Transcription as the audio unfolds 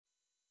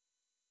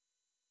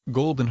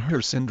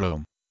Goldenhar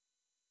syndrome.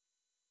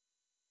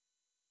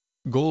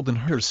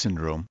 Goldenhar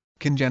syndrome,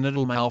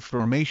 congenital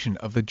malformation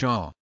of the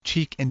jaw,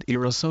 cheek and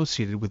ear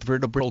associated with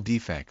vertebral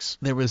defects.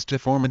 There is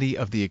deformity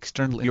of the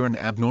external ear and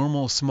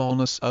abnormal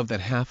smallness of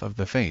that half of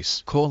the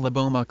face.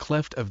 Coloboma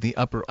cleft of the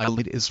upper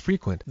eyelid is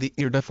frequent. The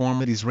ear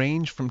deformities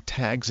range from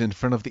tags in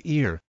front of the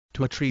ear,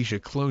 to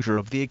atresia closure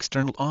of the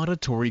external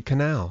auditory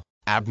canal,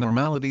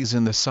 abnormalities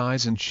in the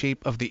size and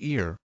shape of the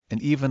ear,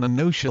 and even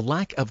anotia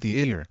lack of the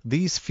ear.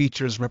 These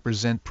features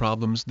represent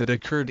problems that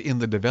occurred in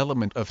the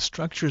development of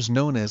structures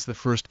known as the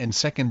first and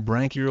second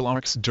branchial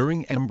arcs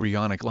during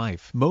embryonic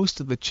life. Most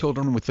of the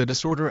children with the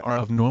disorder are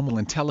of normal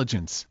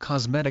intelligence.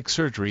 Cosmetic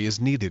surgery is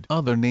needed.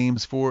 Other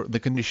names for the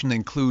condition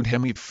include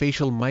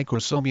hemifacial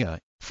microsomia,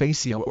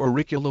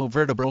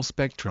 facio-auriculo-vertebral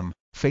spectrum,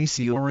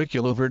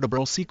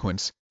 facioauriculo-vertebral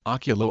sequence,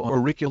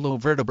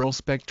 oculo-auriculo-vertebral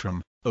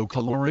spectrum,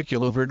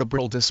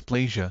 oculo-auriculo-vertebral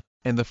dysplasia,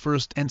 and the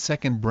first and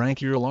second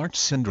branchial arch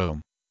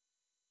syndrome.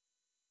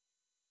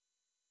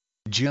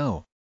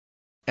 G-O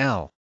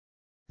L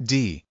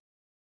D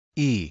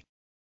E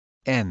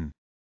N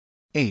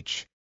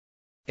H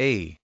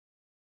A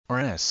R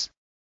S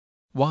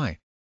Y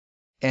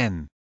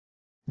N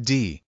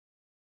D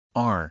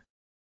R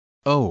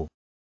O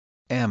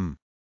M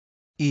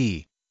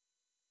E.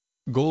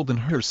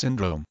 Goldenhar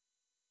syndrome.